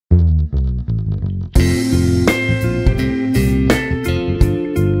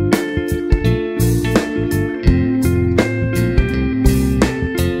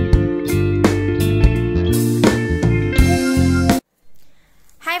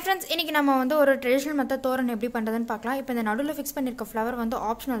friends, இன்னைக்கு நம்ம வந்து ஒரு ட்ரெடிஷனல் மெத்தட் தோரன் எப்படி பண்றதுன்னு பார்க்கலாம். இப்போ இந்த நடுவுல ஃபிக்ஸ் பண்ணிருக்க ஃப்ளவர் வந்து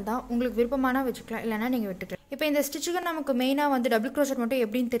ஆப்ஷனல் தான். உங்களுக்கு விருப்பமானா வெச்சுக்கலாம், இல்லனா நீங்க விட்டுக்கலாம். இப்போ இந்த ஸ்டிட்ச்க்கு நமக்கு மெயினா வந்து டபுள் crochet மட்டும்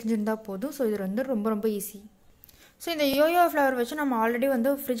எப்படின்னு தெரிஞ்சிருந்தா போதும். சோ இது வந்து ரொம்ப ஈஸி. சோ இந்த யோயோ ஃப்ளவர் வச்சு நம்ம ஆல்ரெடி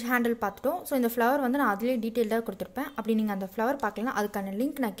வந்து ஃப்ரிட்ஜ் ஹேண்டில் பார்த்துட்டோம். சோ இந்த ஃப்ளவர் வந்து நான் அதிலே டீடைலா கொடுத்திருப்பேன். அப்படி நீங்க அந்த ஃப்ளவர் பார்க்கலாம், அதுக்கான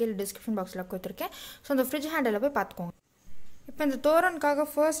லிங்க் நான் கீழ டிஸ்கிரிப்ஷன் பாக்ஸ்ல கொடுத்திருக்கேன். சோ அந்த ஃப்ரிட்ஜ் ஹேண்டில்ல போய் பார்த்துக்கோங்க. இப்போ இந்த தோரனுக்காக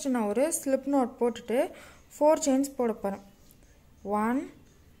ஃபர்ஸ்ட் நான் ஒரு ஸ்லிப் நாட் போட்டுட்டு 4 chains போட போறேன். 1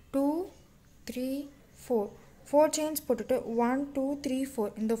 2 3 4 chains போட்டுட்டு 1 2 3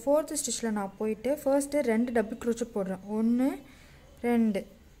 4 இந்த 4th ஸ்டிட்ச்ல நான் போயிட்டு ஃபர்ஸ்ட் ரெண்டு டபுள் crochet போடுறேன். 1 2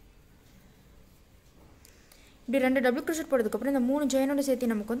 இப்படி ரெண்டு டபுள் crochet போடுறதுக்கு அப்புறம் இந்த மூணு செயினோட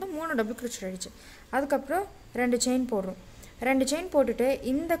சேர்த்து நமக்கு வந்து மூணு டபுள் crochet ஆயிடுச்சு. அதுக்கு அப்புறம் ரெண்டு செயின் போடுறோம். ரெண்டு செயின் போட்டுட்டு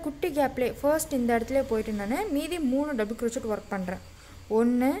இந்த குட்டி கேப்ல ஃபர்ஸ்ட் இந்த இடத்துல போயிட்டு நான் மீதி மூணு டபுள் crochet வர்க் பண்றேன்.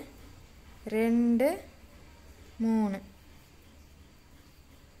 1 2 3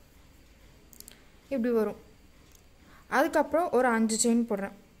 இப்படி வரும். அதுக்கு அப்புறம் ஒரு 5 செயின்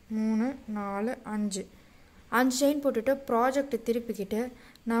போடுறேன். 3 4 5 5 செயின் போட்டுட்டு ப்ராஜெக்ட் திருப்பிக்கிட்டு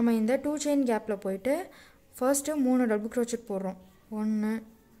நாம இந்த 2 செயின் கேப்ல போயிட்டு ஃபர்ஸ்ட் 3 டபுள் crochet போடுறோம். 1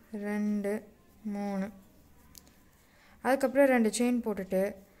 2 3 அதுக்கு அப்புறம் ரெண்டு செயின் போட்டுட்டு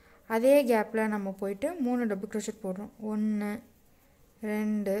அதே கேப்ல நம்ம போயிட்டு 3 டபுள் crochet போடுறோம். 1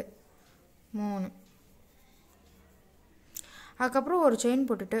 2 3 அதுக்கு அப்புறம் ஒரு செயின்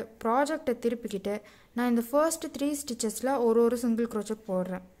போட்டுட்டு ப்ராஜெக்ட்ட திருப்பிக்கிட்டு நான் இந்த ஃபர்ஸ்ட் 3 ஸ்டிச்சஸ்ல ஒரு சிங்கிள் crochet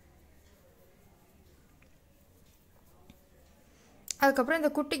போடுறேன். அதுக்கு அப்புறம் இந்த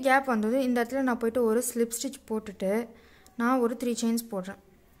குட்டி கேப் வந்தது இந்த இடத்துல நான் போயிட்டு ஒரு ஸ்லிப் ஸ்டிட்ச் போட்டுட்டு நான் ஒரு 3 chains போடுறேன்.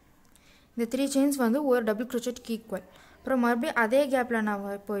 இந்த 3 chains வந்து ஒரு டபுள் crochet ஈக்குவல். அப்புறம் மறுபடியும் அதே கேப்ல நான்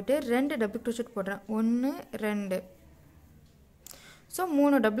போயிட்டு ரெண்டு டபுள் crochet போடுறேன். 1 2 சோ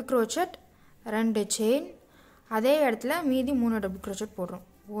 3 டபுள் crochet ரெண்டு செயின் அதே இடத்துல மீதி 3 டபுள் crochet போடுறோம்.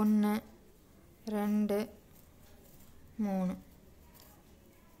 1 2 3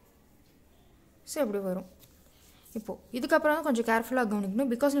 சோ இப்படி வரும். இப்போ இதுக்கு அப்புறம் கொஞ்சம் கேர்ஃபுல்லா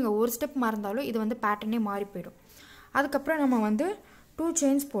கவனிக்கணும். because நீங்க ஒரு ஸ்டெப் மறந்தாலும் இது வந்து பேட்டர்னே மாறி போய்டும். அதுக்கு அப்புறம் நம்ம வந்து 2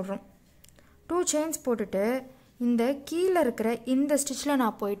 chains போடுறோம். 2 chains போட்டுட்டு இந்த கீழ இருக்கிற இந்த ஸ்டிட்ச்ல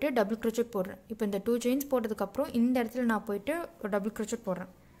நான் போயிட்டு டபுள் crochet போடுறேன். இப்போ இந்த 2 chains போட்டதுக்கு அப்புறம் இந்த இடத்துல நான் போயிட்டு ஒரு டபுள் crochet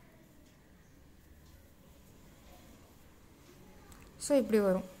போடுறேன். சோ இப்படி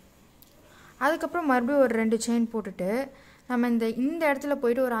வரும். அதுக்கு அப்புறம் மறுபடியும் ஒரு ரெண்டு செயின் போட்டுட்டு நம்ம இந்த இடத்துல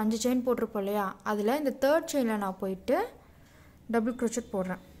போயிட்டு ஒரு 5 செயின் போட்டுறோம் இல்லையா, அதுல இந்த 3rd செயின்ல நான் போயிட்டு டபுள் crochet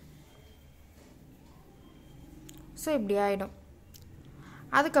போடுறேன். சோ இப்படி ஆயிடும்.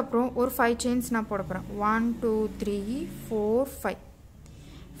 அதுக்கு அப்புறம் ஒரு 5 chains நான் போட போறேன். 1 2 3 4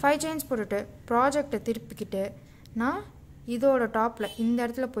 5 chains போட்டுட்டு ப்ராஜெக்ட்ட திருப்பிக்கிட்டு நான் இதோட டாப்ல இந்த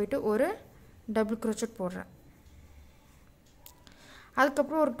இடத்துல போயிட்டு ஒரு டபுள் crochet போடுறேன். அதுக்கு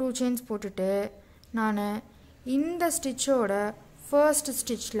அப்புறம் ஒரு 2 chains போட்டுட்டு நான் இந்த ஸ்டிட்சோட ஃபர்ஸ்ட்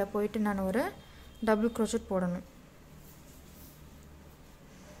ஸ்டிட்ச்ல போயிட்டு நான் ஒரு டபுள் crochet போடணும்.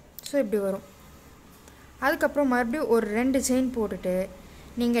 சோ இப்படி வரும். அதுக்கு அப்புறம் மறுபடியும் ஒரு ரெண்டு செயின் போட்டுட்டு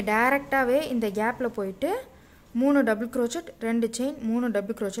நீங்க டைரக்டாவே இந்த கேப்ல போயிட்டு 3 டபுள் crochet ரெண்டு செயின் 3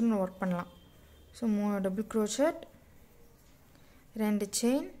 டபுள் crochet ன்னு வர்க் பண்ணலாம். சோ 3 டபுள் crochet ரெண்டு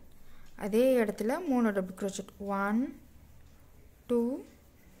செயின் அதே இடத்துல 3 டபுள் crochet 1 2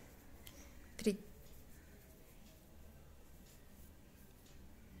 3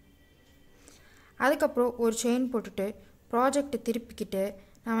 அதுக்கு அப்புறம் ஒரு செயின் போட்டுட்டு ப்ராஜெக்ட் திருப்பிக்கிட்டு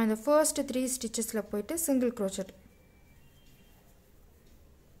நாம இந்த ஃபர்ஸ்ட் 3 ஸ்டிச்சஸ்ல போயிட்டு சிங்கிள் crochet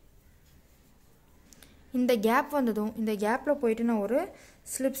இந்த கேப் வந்ததும் இந்த கேப்ல போயிட்டு நான் ஒரு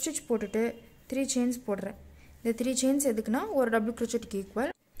ஸ்லிப் ஸ்டிட்ச் போட்டுட்டு 3 chains போடுறேன். இந்த 3 chains எதுக்குனா ஒரு டபுள் crochet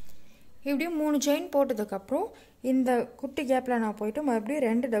ஈக்குவல். இப்படி 3 செயின் போட்டதுக்கு அப்புறம் இந்த குட்டி கேப்ல நான் போயிட்டு மறுபடியும்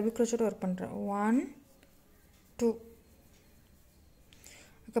ரெண்டு டபுள் crochet வர்க் பண்றேன். 1 2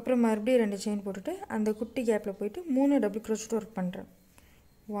 அதுக்கு அப்புறம் மறுபடியும் ரெண்டு செயின் போட்டுட்டு அந்த குட்டி கேப்ல போயிட்டு 3 டபுள் crochet வர்க் பண்றேன்.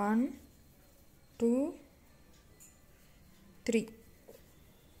 1 2 3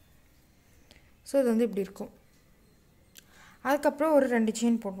 சோ இது வந்து இப்படி இருக்கும். அதுக்கு அப்புறம் ஒரு ரெண்டு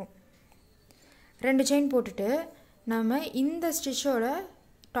செயின் போடுறோம். ரெண்டு செயின் போட்டுட்டு நாம இந்த ஸ்டிட்சோட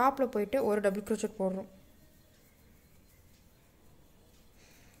டாப்ல போயிட்டு ஒரு டபுள் crochet போடுறோம்.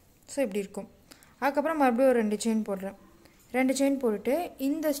 சோ இப்படி இருக்கும். அதுக்கு அப்புறம் மறுபடியும் ஒரு ரெண்டு செயின் போடுறேன். ரெண்டு செயின் போட்டுட்டு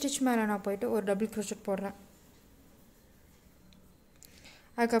இந்த ஸ்டிட்ச் மேல நான் போயிட்டு ஒரு டபுள் crochet போடுறேன்.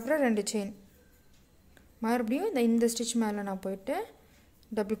 அதுக்கு அப்புறம் ரெண்டு செயின் மறுபடியும் இந்த ஸ்டிட்ச் மேல நான் போயிட்டு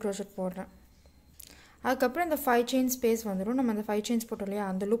டபுள் crochet போடுறேன். அதுக்கு அப்புறம் இந்த 5 chain ஸ்பேஸ் வந்துரும். நம்ம அந்த 5 chains போட்டோம் இல்லையா,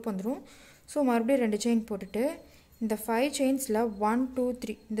 அந்த லூப் வந்துரும். சோ மறுபடியும் ரெண்டு செயின் போட்டுட்டு இந்த 5 chainsல 1 2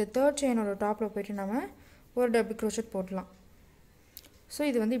 3 இந்த 3rd chainோட டாப்ல போயிட்டு நாம ஒரு டபுள் crochet போடலாம். ஸோ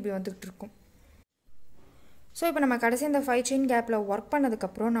இது வந்து இப்படி வந்துகிட்டு இருக்கும். ஸோ இப்போ நம்ம கடைசி இந்த 5 செயின் கேப்பில் ஒர்க்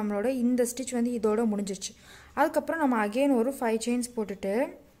பண்ணதுக்கப்புறம் நம்மளோட இந்த ஸ்டிச் வந்து இதோட முடிஞ்சிருச்சு. அதுக்கப்புறம் நம்ம அகெயின் ஒரு 5 செயின்ஸ் போட்டுட்டு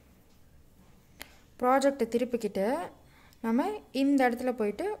ப்ராஜெக்டை திருப்பிக்கிட்டு நம்ம இந்த இடத்துல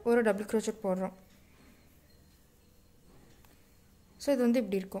போயிட்டு ஒரு டபுள் க்ரோச்சட் போடுறோம். ஸோ இது வந்து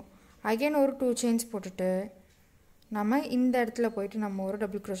இப்படி இருக்கும். அகெயின் ஒரு 2 செயின்ஸ் போட்டுட்டு நம்ம இந்த இடத்துல போயிட்டு நம்ம ஒரு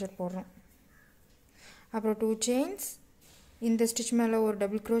டபுள் க்ரோச்சட் போடுறோம். அப்புறம் 2 செயின்ஸ், இந்த ஸ்டிச் மேலே ஒரு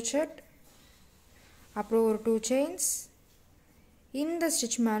டபுள் க்ரோச்சட், அப்புறம் ஒரு 2 செயின்ஸ், இந்த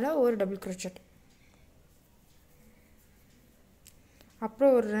ஸ்டிச் மேலே ஒரு டபுள் க்ரோச்சட்,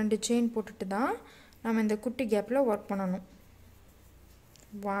 அப்புறம் ஒரு 2 செயின் போட்டுட்டு தான் நம்ம இந்த குட்டி கேப்பில் ஒர்க் பண்ணணும்.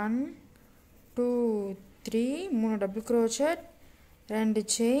 1 2 3 3 டபுள் க்ரோச்சட், 2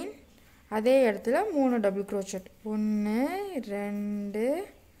 செயின், அதே இடத்துல 3 டபுள் க்ரோச்சட், 1 2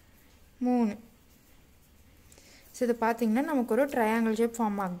 3. ஸோ இதை பார்த்திங்கன்னா நமக்கு ஒரு ட்ரையாங்கிள் ஷேப்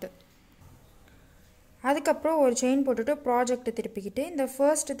ஃபார்ம் ஆகுது. அதுக்கப்புறம் ஒரு செயின் போட்டுட்டு ப்ராஜெக்டை திருப்பிக்கிட்டு இந்த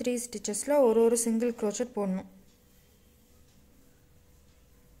ஃபர்ஸ்ட் 3 ஸ்டிச்சஸில் ஒரு சிங்கிள் க்ரோச்சட் போடணும்.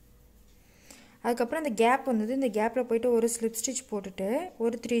 அதுக்கப்புறம் இந்த கேப் வந்தது, இந்த கேப்பில் போய்ட்டு ஒரு ஸ்லிப் ஸ்டிச் போட்டுட்டு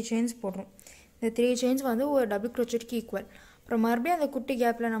ஒரு 3 செயின்ஸ் போடுறோம். இந்த 3 செயின்ஸ் வந்து ஒரு டபுள் க்ரோச்சட்க்கு ஈக்குவல். அப்புறம் மறுபடியும் அந்த குட்டி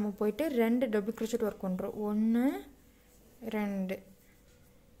கேப்பில் நம்ம போயிட்டு 2 டபுள் க்ரோச்சட் ஒர்க் பண்ணுறோம். 1 2.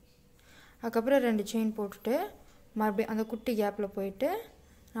 அதுக்கப்புறம் 2 செயின் போட்டுட்டு மறுபடியும் அந்த குட்டி கேப்பில் போயிட்டு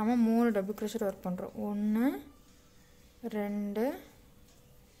நம்ம 3 டபுள் க்ரோச்சட் ஒர்க் பண்ணுறோம். 1 2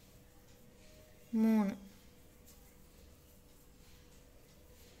 3.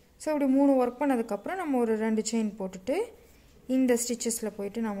 ஸோ இப்படி 3 ஒர்க் பண்ணதுக்கப்புறம் நம்ம ஒரு 2 செயின் போட்டுட்டு இந்த ஸ்டிச்சஸில்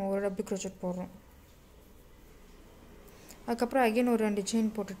போயிட்டு நம்ம ஒரு டபுள் க்ரோச்சட் போடுறோம். அதுக்கப்புறம் அகெயின் ஒரு 2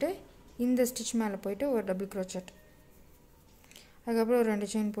 செயின் போட்டுட்டு இந்த ஸ்டிச் மேலே போயிட்டு ஒரு டபுள் க்ரோச்சட், அதுக்கப்புறம் ஒரு 2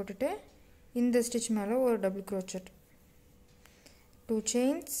 செயின் போட்டுட்டு இந்த ஸ்டிச் மேலே ஒரு டபுள் க்ரோச்சட், 2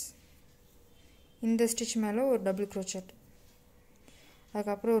 செயின்ஸ், இந்த ஸ்டிச் மேலே ஒரு டபுள் க்ரோச்சட்,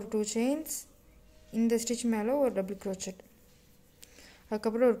 அதுக்கப்புறம் ஒரு 2 செயின்ஸ், இந்த ஸ்டிச் மேலே ஒரு டபுள் க்ரோச்சட்,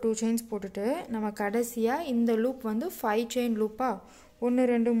 அதுக்கப்புறம் ஒரு 2 செயின்ஸ் போட்டுட்டு நம்ம கடைசியாக இந்த லூப் வந்து 5 செயின் லூப்பாக 1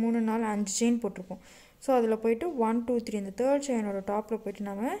 2 3 4 5 செயின் போட்டிருப்போம். ஸோ அதில் போய்ட்டு 1 2 3 இந்த தேர்ட் செயினோட டாப்பில் போய்ட்டு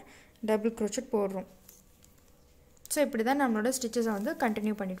நம்ம டபுள் க்ரோச்சட் போடுறோம். ஸோ இப்படி தான் நம்மளோட ஸ்டிச்சஸை வந்து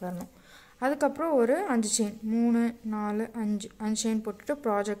கண்டினியூ பண்ணிட்டு வரணும். அதுக்கப்புறம் ஒரு 5 செயின் 3 4 5 செயின் போட்டுட்டு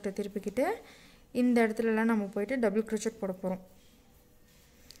ப்ராஜெக்டை திருப்பிக்கிட்டு இந்த இடத்துலலாம் நம்ம போய்ட்டு டபுள் க்ரோச்சட் போட போகிறோம்.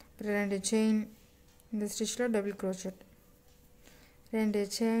 அப்புறம் 2 செயின், இந்த ஸ்டிச்சில் டபுள் க்ரோச்சட், 2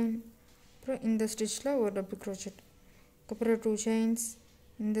 செயின், அப்புறம் இந்த ஸ்டிச்சில் ஒரு டபுள் க்ரோச்சட், அப்புறம் 2 செயின்ஸ்,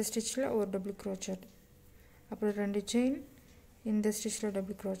 இந்த ஸ்டிச்சில் ஒரு டபுள் க்ரோச்சட், அப்புறம் 2 செயின், இந்த ஸ்டிச்சில்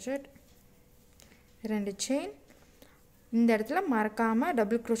டபுள் க்ரோச்சட், 2 செயின், இந்த இடத்துல மறக்காமல்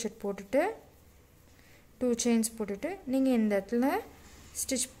டபுள் க்ரோச்சட் போட்டுட்டு 2 செயின்ஸ் போட்டுட்டு நீங்கள் இந்த இடத்துல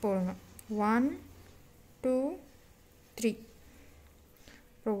ஸ்டிச் போடுங்க. 1 2 3,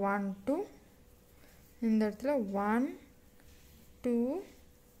 அப்புறம் 1 2, இந்த இடத்துல 1 2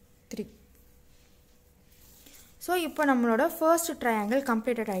 3. ஸோ இப்போ நம்மளோட ஃபர்ஸ்ட் ட்ரையாங்கிள்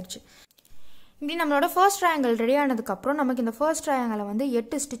கம்ப்ளீட்டட் ஆகிடுச்சு. இப்படி நம்மளோட ஃபர்ஸ்ட் ட்ரையாங்கிள் ரெடி ஆனதுக்கப்புறம் நமக்கு இந்த ஃபர்ஸ்ட் ட்ரையாங்கிளில் வந்து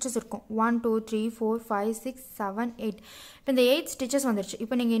 8 ஸ்டிச்சஸ் இருக்கும். 1 2 3 4 5 6 7 8. இப்போ இந்த 8 ஸ்டிச்சஸ் வந்துடுச்சு.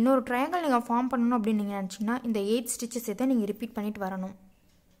 இப்போ நீங்கள் இன்னொரு ட்ரையாங்கிள் நீங்கள் ஃபார்ம் பண்ணணும் அப்படின்னு நீங்கள் நினச்சிங்கன்னா இந்த 8 ஸ்டிச்சஸை தான் நீங்கள் ரிப்பீட் பண்ணிட்டு வரணும்.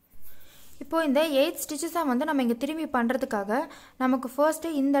 இப்போது இந்த 8 ஸ்டிச்சஸை வந்து நம்ம இங்கே திரும்பி பண்ணுறதுக்காக நமக்கு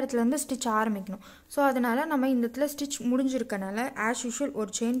ஃபர்ஸ்ட்டு இந்த இடத்துலேருந்து ஸ்டிச் ஆரம்பிக்கணும். ஸோ அதனால் நம்ம இந்த இடத்துல ஸ்டிச் முடிஞ்சிருக்கனால ஆஸ் யூஷுவல்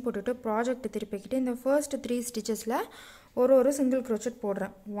ஒரு செயின் போட்டுட்டு ப்ராஜெக்டை திருப்பிக்கிட்டு இந்த ஃபர்ஸ்ட் 3 ஸ்டிச்சஸில் ஒரு சிங்கிள் க்ரோச்சட்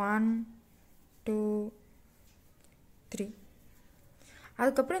போடுறேன். 1 2 3.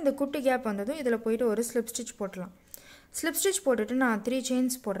 அதுக்கப்புறம் இந்த குட்டி கேப் வந்ததும் இதில் போயிட்டு ஒரு ஸ்லிப் ஸ்டிச் போட்டலாம். ஸ்லிப் ஸ்டிச் போட்டுட்டு நான் 3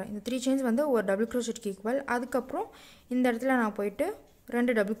 செயின்ஸ் போடுறேன். இந்த 3 செயின்ஸ் வந்து ஒரு டபுள் க்ரோச்சட்க்கு ஈக்குவல். அதுக்கப்புறம் இந்த இடத்துல நான் போயிட்டு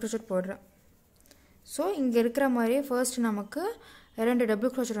 2 டபுள் க்ரோச்சட் போடுறேன். ஸோ இங்கே இருக்கிற மாதிரியே ஃபர்ஸ்ட் நமக்கு 2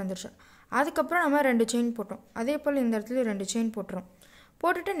 டபுள் க்ரோச்சட் வந்துடுச்சு. அதுக்கப்புறம் நம்ம 2 செயின் போட்டோம். அதே போல் இந்த இடத்துல 2 செயின் போட்டுரும்.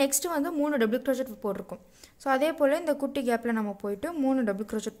 போட்டுட்டு நெக்ஸ்ட்டு வந்து 3 டபுள் க்ரோச்சட் போட்டிருக்கோம். ஸோ அதே போல் இந்த குட்டி கேப்பில் நம்ம போயிட்டு 3 டபுள்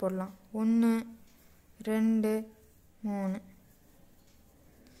க்ரோச்சட் போடலாம். 1 2 3.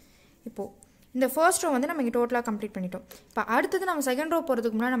 இப்போது இந்த ஃபர்ஸ்ட் ரோ வந்து நம்ம இங்கே டோட்டலாக கம்ப்ளீட் பண்ணிட்டோம். இப்போ அடுத்தது நம்ம செகண்ட் ரோ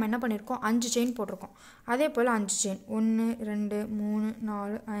போகிறதுக்கு முன்னாடி நம்ம என்ன பண்ணியிருக்கோம், 5 செயின் போட்டிருக்கோம். அதே போல் 5 செயின் 1 2 3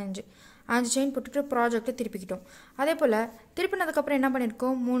 4 5 செயின் போட்டுட்டு ப்ராஜெக்டை திருப்பிக்கிட்டோம். அதே போல் திருப்பினதுக்கப்புறம் என்ன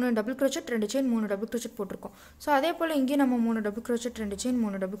பண்ணியிருக்கோம், 3 double crochet 2 chain 3 double crochet போட்டிருக்கோம். ஸோ அதே போல் இங்கேயும் நம்ம 3 double crochet 2 chain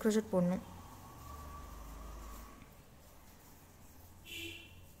 3 double crochet போடணும்.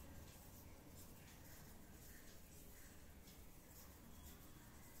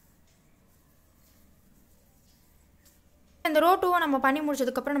 இந்த ரோ 2 நம்ம பண்ணி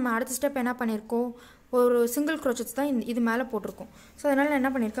முடிச்சதுக்கப்புறம் நம்ம அடுத்த ஸ்டெப் என்ன பண்ணியிருக்கோம், ஒரு சிங்கிள் க்ரோச்செட்ஸ் தான் இது மேலே போட்டிருக்கோம். ஸோ அதனால் நான்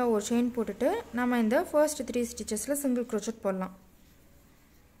என்ன பண்ணியிருக்கேன், ஒரு செயின் போட்டுட்டு நம்ம இந்த ஃபர்ஸ்ட் 3 ஸ்டிச்சஸில் சிங்கிள் க்ரோச்செட் போடலாம்.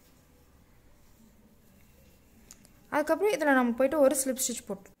 அதுக்கப்புறம் இதில் நம்ம போய்ட்டு ஒரு ஸ்லிப் ஸ்டிச்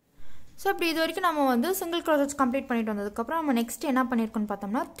போட்டோம். ஸோ அப்படி இது வரைக்கும் நம்ம வந்து சிங்கிள் க்ரோச்செட்ஸ் கம்ப்ளீட் பண்ணிட்டு வந்ததுக்கப்புறம் நம்ம நெக்ஸ்ட் என்ன பண்ணியிருக்கோம்னு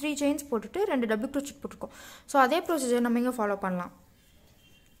பார்த்தோம்னா 3 செயின்ஸ் போட்டுட்டு 2 டபுள் க்ரோச்செட் போட்டிருக்கோம். ஸோ அதே ப்ரொசீஜர் நம்ம இங்கே ஃபாலோ பண்ணலாம்.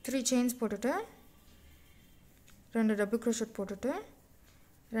 3 செயின்ஸ் போட்டுட்டு 2 டபுள் க்ரோச்செட் போட்டுட்டு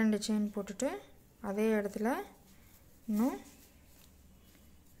 2 செயின் போட்டுட்டு அதே இடத்துல இன்னும்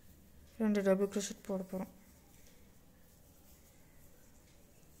 2 டபுள் க்ரோச்செட் போட போகிறோம்.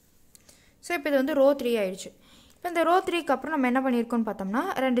 ஸோ இப்போ இது வந்து ரோ 3 ஆயிடுச்சு. இப்போ இந்த ரோ 3க்கு அப்புறம் நம்ம என்ன பண்ணியிருக்கோம்னு பார்த்தோம்னா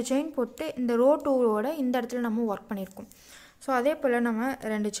 2 செயின் போட்டு இந்த ரோ 2ஓட இந்த இடத்துல நம்ம ஒர்க் பண்ணியிருக்கோம். ஸோ அதே போல் நம்ம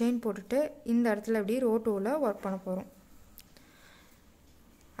 2 செயின் போட்டுட்டு இந்த இடத்துல இப்படி ரோ 2வில் ஒர்க் பண்ண போகிறோம்.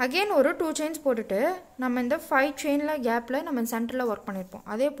 அகெயின் ஒரு 2 செயின்ஸ் போட்டுட்டு நம்ம இந்த 5 செயினில் கேப்பில் நம்ம சென்டரில் ஒர்க் பண்ணியிருப்போம்.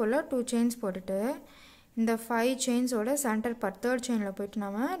 அதே போல் 2 செயின்ஸ் போட்டுட்டு இந்த 5 செயின்ஸோட சென்டர் பார்ட் 3rd செயினில் போய்ட்டு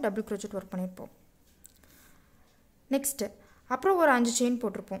நம்ம டபுள் க்ரோச்செட் ஒர்க் பண்ணியிருப்போம். நெக்ஸ்ட்டு அப்புறம் ஒரு 5 செயின்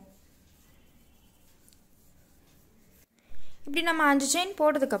போட்டிருப்போம். இப்படி நம்ம 5 செயின்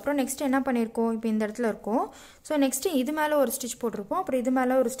போட்டதுக்கப்புறம் நெக்ஸ்ட் என்ன பண்ணியிருக்கோம், இப்போ இந்த இடத்துல இருக்கோம். ஸோ நெக்ஸ்ட்டு இது மேலே ஒரு ஸ்டிச் போட்டிருப்போம், அப்புறம் இது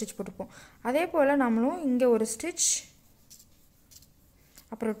மேலே ஒரு ஸ்டிச் போட்டிருப்போம். அதே போல் நம்மளும் இங்கே ஒரு ஸ்டிச்,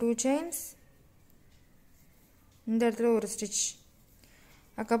 அப்புறம் 2 செயின்ஸ், இந்த இடத்துல ஒரு ஸ்டிச்,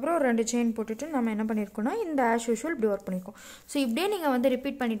 அதுக்கப்புறம் 2 செயின் போட்டுட்டு நம்ம என்ன பண்ணியிருக்கோம்னா இந்த ஆஸ் யூஷுவல் இப்படி ஒர்க் பண்ணியிருக்கோம். ஸோ இப்படியே நீங்கள் வந்து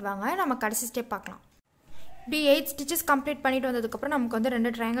ரிப்பீட் பண்ணிட்டு வாங்க. நம்ம கடைசி ஸ்டெப் பார்க்கலாம். இப்படி 8 ஸ்டிச்சஸ் கம்ப்ளீட் பண்ணிட்டு வந்ததுக்கப்புறம் நமக்கு வந்து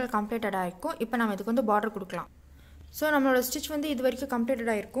 2 ட்ரையாங்கிள் கம்ப்ளீட்டட் ஆகிருக்கும். இப்போ நம்ம இதுக்கு வந்து பார்டர் கொடுக்கலாம். ஸோ நம்மளோட ஸ்டிச் வந்து இது வரைக்கும் கம்ப்ளீட்டட்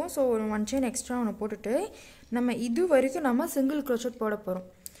ஆகிருக்கும். ஸோ ஒரு 1 செயின் எக்ஸ்ட்ரா ஒன்று போட்டுட்டு நம்ம இது வரைக்கும் நம்ம சிங்கிள் க்ரோச்செட் போட போகிறோம்.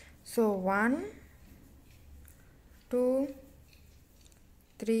 ஸோ 1 2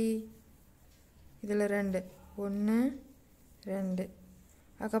 3 இதில் 2 1 2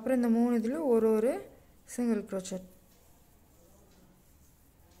 அதுக்கப்புறம் இந்த 3 இதில் ஒரு சிங்கிள் க்ரோச்செட்.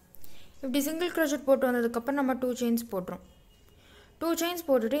 இப்படி சிங்கிள் க்ரோச்செட் போட்டு வந்ததுக்கப்புறம் நம்ம 2 செயின்ஸ் போட்டுரும். 2 செயின்ஸ்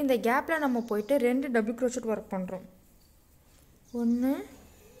போட்டுட்டு இந்த கேப்பில் நம்ம போயிட்டு 2 டபுள் க்ரோச்செட் ஒர்க் பண்ணுறோம். 1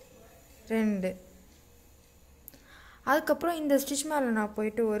 2 அதுக்கப்புறம் இந்த ஸ்டிச் மேலே நான்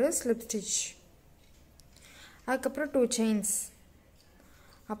போயிட்டு ஒரு ஸ்லிப் ஸ்டிச், அதுக்கப்புறம் 2 செயின்ஸ்,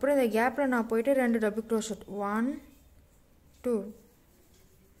 அப்புறம் இந்த கேப்பில் நான் போயிட்டு 2 டபுள் க்ரோச்செட் 1 2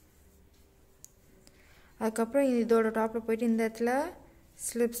 அதுக்கப்புறம் இதோட டாப்பில் போயிட்டு இந்த இடத்துல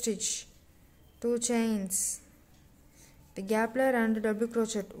ஸ்லிப் ஸ்டிச் 2 செயின்ஸ், இந்த கேப்பில் 2 டபுள்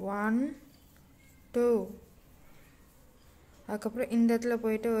க்ரோச்செட் 1 2 அதுக்கப்புறம் இந்த இடத்துல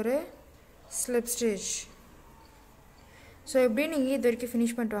போயிட்டு ஒரு ஸ்லிப் ஸ்டிச். ஸோ எப்படி நீங்கள் இது வரைக்கும்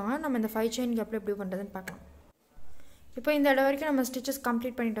ஃபினிஷ் பண்ணிட்டு வாங்க. நம்ம இந்த 5 செயின் கேப்பில் எப்படி பண்ணுறதுன்னு பார்க்கலாம். இப்போ இந்த இடம் வரைக்கும் நம்ம ஸ்டிச்சஸ்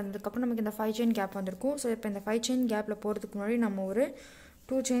கம்ப்ளீட் பண்ணிட்டு வந்ததுக்கப்புறம் நமக்கு இந்த 5 செயின் கேப் வந்திருக்கும். ஸோ இப்போ இந்த 5 செயின் கேப்பில் போகிறதுக்கு முன்னாடி நம்ம ஒரு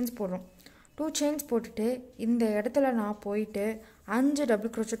 2 செயின்ஸ் போடுறோம். 2 செயின்ஸ் போட்டுட்டு இந்த இடத்துல நான் போயிட்டு 5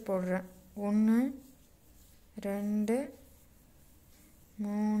 டபுள் க்ரோச்செட் போடுறேன். 1 2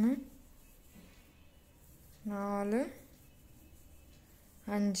 3 4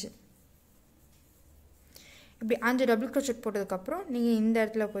 5 இப்படி 5 டபுள் க்ரோச்செட் போட்டதுக்கப்புறம் நீங்கள் இந்த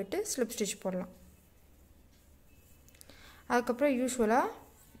இடத்துல போயிட்டு ஸ்லிப் ஸ்டிச் போடலாம். அதுக்கப்புறம் யூஸ்வலாக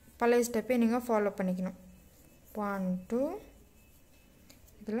பழைய ஸ்டெப்பே நீங்கள் ஃபாலோ பண்ணிக்கணும். 1 2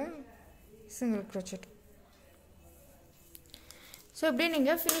 இதில் சிங்கிள் க்ரோச்செட். ஸோ இப்படியே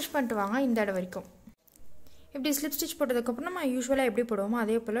நீங்கள் ஃபினிஷ் பண்ணிட்டு வாங்க இந்த இடம் வரைக்கும். இப்படி ஸ்லிப் ஸ்டிச் போட்டதுக்கப்புறம் நம்ம யூஸ்வலாக எப்படி போடுவோமோ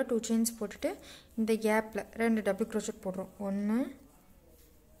அதே போல் 2 செயின்ஸ் போட்டுட்டு இந்த கேப்பில் 2 டபுள் க்ரோச்செட் போடுறோம். 1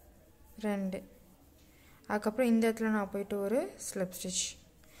 2 அதுக்கப்புறம் இந்த இடத்துல நான் போயிட்டு ஒரு ஸ்லிப் ஸ்டிச்,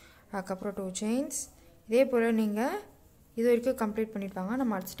 அதுக்கப்புறம் 2 செயின்ஸ். இதே போல் நீங்கள் இது வரைக்கும் கம்ப்ளீட் பண்ணிட்டு வாங்க.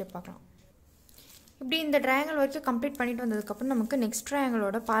 நம்ம அடுத்த ஸ்டெப் பார்க்கலாம். இப்படி இந்த ட்ரையாங்கிள் வரைக்கும் கம்ப்ளீட் பண்ணிட்டு வந்ததுக்கப்புறம் நமக்கு நெக்ஸ்ட்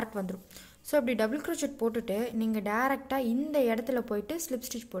ட்ரையாங்கிளோட பார்ட் வந்துடும். ஸோ இப்படி டபுள் க்ரோச்செட் போட்டுட்டு நீங்கள் டேரெக்டாக இந்த இடத்துல போயிட்டு ஸ்லிப்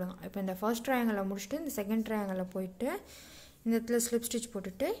ஸ்டிச் போடுங்க. இப்போ இந்த ஃபர்ஸ்ட் ட்ரையாங்கிளை முடிச்சுட்டு இந்த செகண்ட் ட்ரையாங்கிளில் போயிட்டு இந்த இடத்துல ஸ்லிப் ஸ்டிச்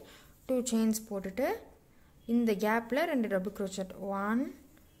போட்டுட்டு 2 செயின்ஸ் போட்டுட்டு இந்த கேப்பில் 2 டபுள் க்ரோச்செட் 1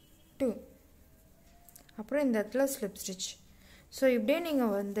 2 அப்புறம் இந்த இடத்துல ஸ்லிப் ஸ்டிச். ஸோ இப்படியே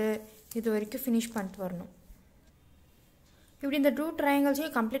நீங்கள் வந்து இது வரைக்கும் ஃபினிஷ் பண்ணிட்டு வரணும். இப்படி இந்த 2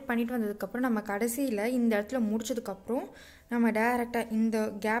 ட்ரையாங்கிள்ஸையும் கம்ப்ளீட் பண்ணிட்டு வந்ததுக்கப்புறம் நம்ம கடைசியில் இந்த இடத்துல முடிச்சதுக்கப்புறம் நம்ம டேரெக்டாக இந்த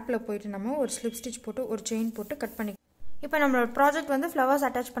கேப்பில் போயிட்டு நம்ம ஒரு ஸ்லிப் ஸ்டிச் போட்டு ஒரு செயின் போட்டு கட் பண்ணி. இப்போ நம்மளோட ப்ராஜெக்ட் வந்து ஃப்ளவர்ஸ்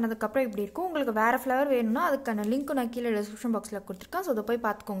அட்டாச் பண்ணதுக்கப்புறம் இப்படி இருக்கும். உங்களுக்கு வேறு ஃப்ளவர் வேணும்னா அதுக்கான லிங்க் நான் கீழே டிஸ்கிரிப்ஷன் பாக்ஸில் கொடுத்துருக்கேன். ஸோ அதை போய்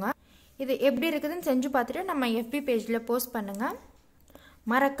பார்த்துக்கோங்க. இது எப்படி இருக்குதுன்னு செஞ்சு பார்த்துட்டு நம்ம FB பேஜில் போஸ்ட் பண்ணுங்கள்.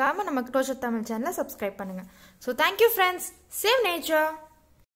 மறக்காமல் நம்ம Crochet தமிழ் சேனலை சப்ஸ்கிரைப் பண்ணுங்கள். So thank you friends. Save nature.